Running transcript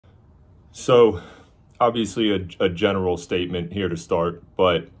So obviously a general statement here to start,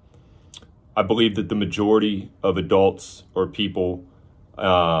 but I believe that the majority of adults or people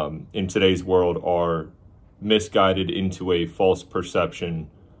in today's world are misguided into a false perception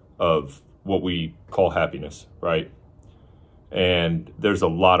of what we call happiness, right? And there's a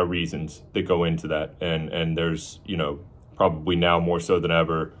lot of reasons that go into that. And there's, probably now more so than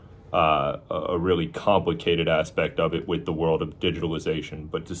ever, a really complicated aspect of it with the world of digitalization.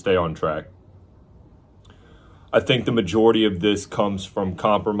 But to stay on track, I think the majority of this comes from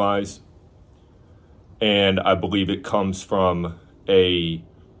compromise. And I believe it comes from an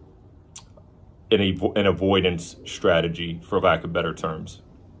avoidance strategy, for lack of better terms.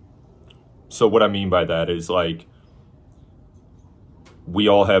 So what I mean by that is, like, we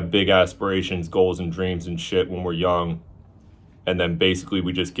all have big aspirations, goals, and dreams and shit when we're young. And then basically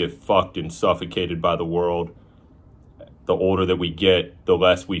we just get fucked and suffocated by the world. The older that we get, the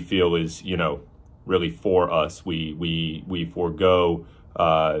less we feel is, really for us. We forego,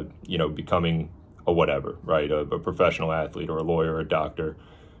 becoming a whatever, right? A professional athlete or a lawyer or a doctor.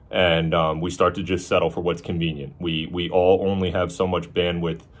 And we start to just settle for what's convenient. We all only have so much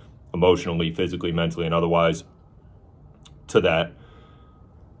bandwidth emotionally, physically, mentally, and otherwise to that.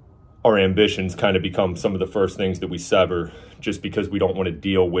 Our ambitions kind of become some of the first things that we sever, just because we don't want to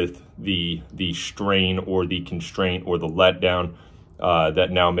deal with the strain or the constraint or the letdown that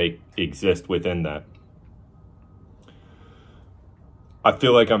now may exist within that. I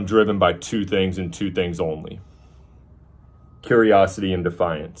feel like I'm driven by two things and two things only: curiosity and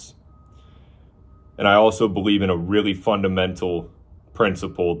defiance. And I also believe in a really fundamental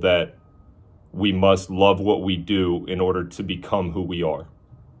principle that we must love what we do in order to become who we are.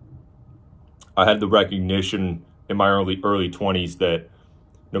 I had the recognition in my early 20s that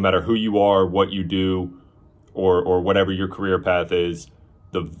no matter who you are, what you do, or whatever your career path is,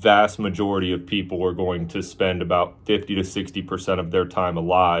 the vast majority of people are going to spend about 50 to 60% of their time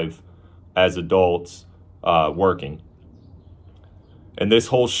alive as adults working. And this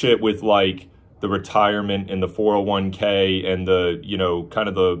whole shit with, like, the retirement and the 401k and the, kind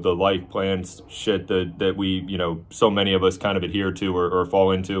of the life plans shit that we, so many of us kind of adhere to or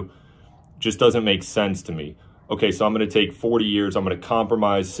fall into, just doesn't make sense to me. Okay, so I'm going to take 40 years, I'm going to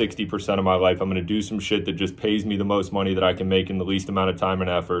compromise 60% of my life, I'm going to do some shit that just pays me the most money that I can make in the least amount of time and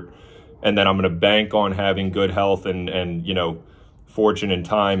effort, and then I'm going to bank on having good health and fortune and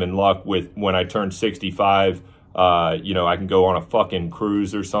time and luck with when I turn 65, I can go on a fucking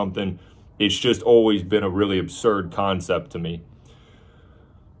cruise or something. It's just always been a really absurd concept to me.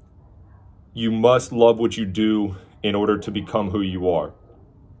 You must love what you do in order to become who you are.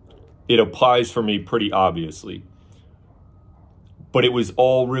 It applies for me pretty obviously. But it was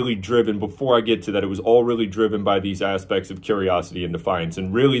all really driven, before I get to that, it was all really driven by these aspects of curiosity and defiance.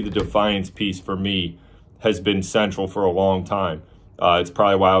 And really the defiance piece for me has been central for a long time. It's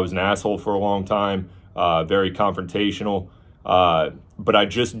probably why I was an asshole for a long time, very confrontational. But I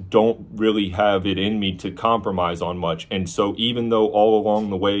just don't really have it in me to compromise on much. And so even though all along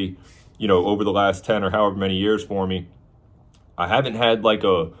the way, over the last 10 or however many years for me, I haven't had like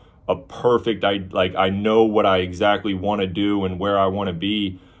a perfect, I know what I exactly want to do and where I want to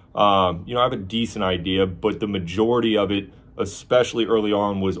be. I have a decent idea, but the majority of it, especially early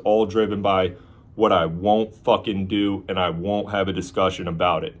on, was all driven by what I won't fucking do, and I won't have a discussion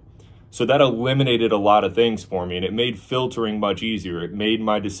about it. So that eliminated a lot of things for me, and it made filtering much easier. It made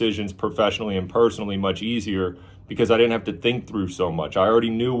my decisions professionally and personally much easier because I didn't have to think through so much. I already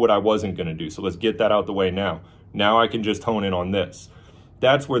knew what I wasn't going to do, so let's get that out the way now. Now I can just hone in on this.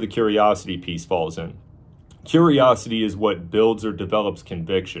 That's where the curiosity piece falls in. Curiosity is what builds or develops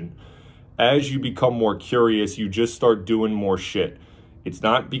conviction. As you become more curious, you just start doing more shit. It's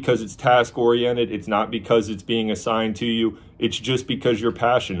not because it's task-oriented. It's not because it's being assigned to you. It's just because you're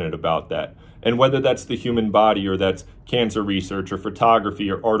passionate about that. And whether that's the human body or that's cancer research or photography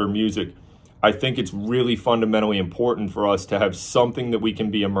or art or music, I think it's really fundamentally important for us to have something that we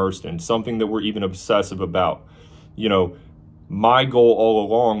can be immersed in, something that we're even obsessive about. My goal all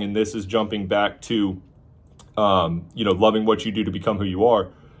along, and this is jumping back to, loving what you do to become who you are.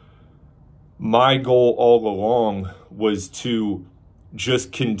 My goal all along was to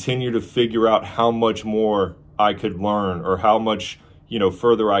just continue to figure out how much more I could learn or how much,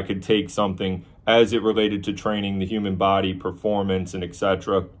 further I could take something as it related to training the human body, performance, and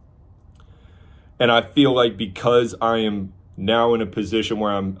etc. And I feel like because I am now in a position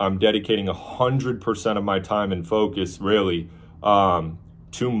where I'm dedicating 100% of my time and focus really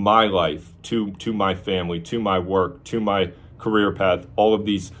to my life, to my family, to my work, to my career path, all of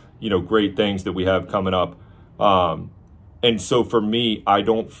these, great things that we have coming up. And so for me, I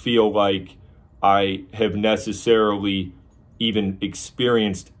don't feel like I have necessarily even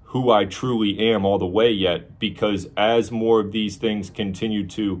experienced who I truly am all the way yet, because as more of these things continue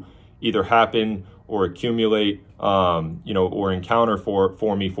to either happen or accumulate, or encounter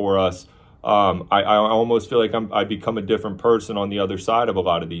for us, I almost feel like I become a different person on the other side of a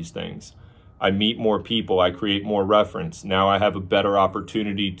lot of these things. I meet more people, I create more reference. Now I have a better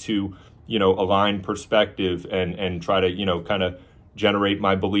opportunity to, align perspective and try to, kind of generate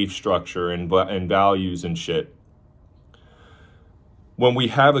my belief structure and values and shit. When we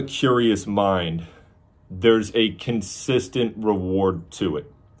have a curious mind, there's a consistent reward to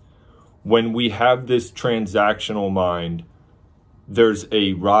it. When we have this transactional mind, there's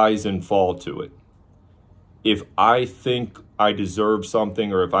a rise and fall to it. If I think I deserve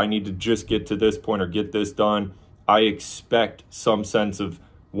something, or if I need to just get to this point or get this done, I expect some sense of,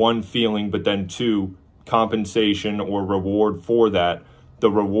 one, feeling, but then two, compensation or reward for that.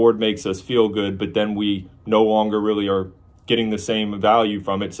 The reward makes us feel good, but then we no longer really are getting the same value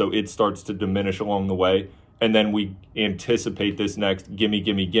from it, so it starts to diminish along the way, and then we anticipate this next gimme,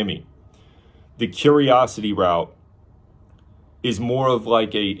 gimme, gimme. The curiosity route is more of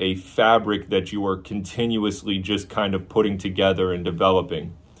like a fabric that you are continuously just kind of putting together and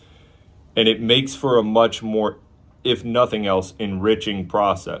developing. And it makes for a much more, if nothing else, enriching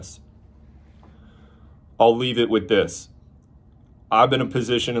process. I'll leave it with this. I'm in a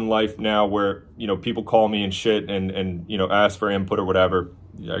position in life now where, people call me and shit and ask for input or whatever.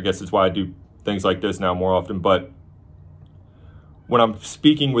 I guess that's why I do things like this now more often. But when I'm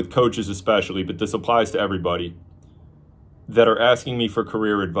speaking with coaches especially, but this applies to everybody, that are asking me for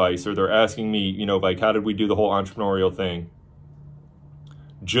career advice, or they're asking me, how did we do the whole entrepreneurial thing?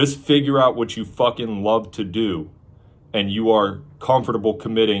 Just figure out what you fucking love to do, and you are comfortable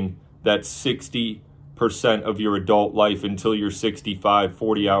committing that 60% of your adult life until you're 65,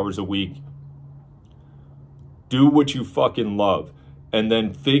 40 hours a week. Do what you fucking love, and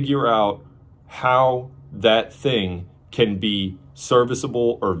then figure out how that thing can be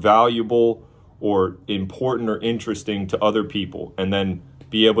serviceable or valuable or important or interesting to other people, and then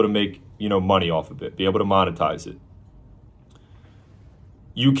be able to make, money off of it, be able to monetize it.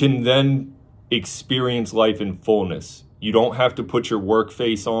 You can then experience life in fullness. You don't have to put your work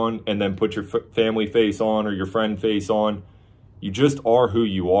face on and then put your family face on or your friend face on. You just are who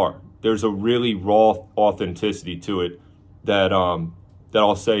you are. There's a really raw authenticity to it that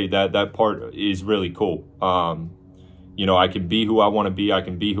I'll say that part is really cool. I can be who I want to be. I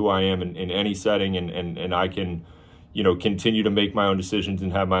can be who I am in any setting, and I can, continue to make my own decisions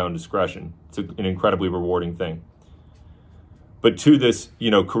and have my own discretion. It's an incredibly rewarding thing. But to this,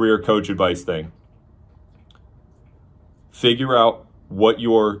 career coach advice thing, figure out what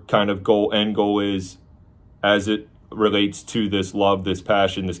your kind of end goal is as it relates to this love, this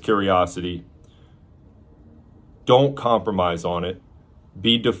passion, this curiosity. Don't compromise on it.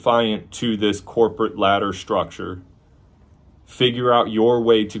 Be defiant to this corporate ladder structure. Figure out your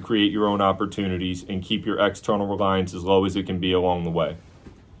way to create your own opportunities and keep your external reliance as low as it can be along the way.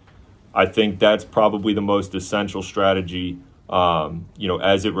 I think that's probably the most essential strategy,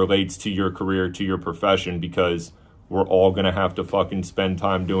 as it relates to your career, to your profession, because we're all going to have to fucking spend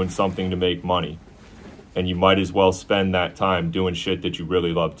time doing something to make money. And you might as well spend that time doing shit that you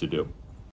really love to do.